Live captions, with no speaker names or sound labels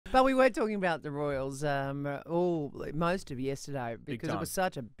But we were talking about the royals most of yesterday because it was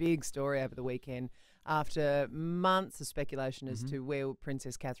such a big story over the weekend. After months of speculation as to where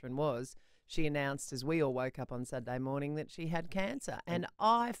Princess Catherine was, she announced, as we all woke up on Saturday morning, that she had cancer. And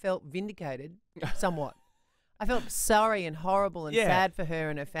I felt vindicated somewhat. I felt sorry and horrible and sad for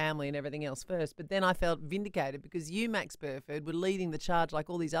her and her family and everything else first. But then I felt vindicated because you, Max Burford, were leading the charge like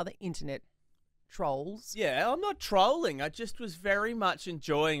all these other internet trolls. Yeah, I'm not trolling. I just was very much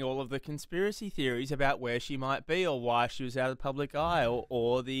enjoying all of the conspiracy theories about where she might be or why she was out of the public eye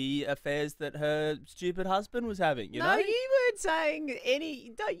or the affairs that her stupid husband was having, you know? You weren't saying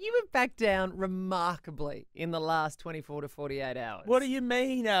any... You were back down remarkably in the last 24 to 48 hours. What do you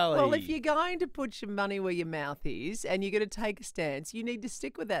mean, Ali? Well, if you're going to put your money where your mouth is and you're going to take a stance, you need to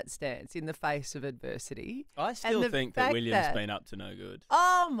stick with that stance in the face of adversity. I still think that William's been up to no good.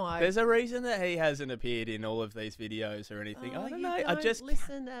 Oh, my... There's a reason that he hasn't appeared in all of these videos or anything. I don't know. I just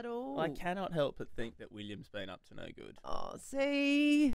listen at all. I cannot help but think that William's been up to no good. Oh, see...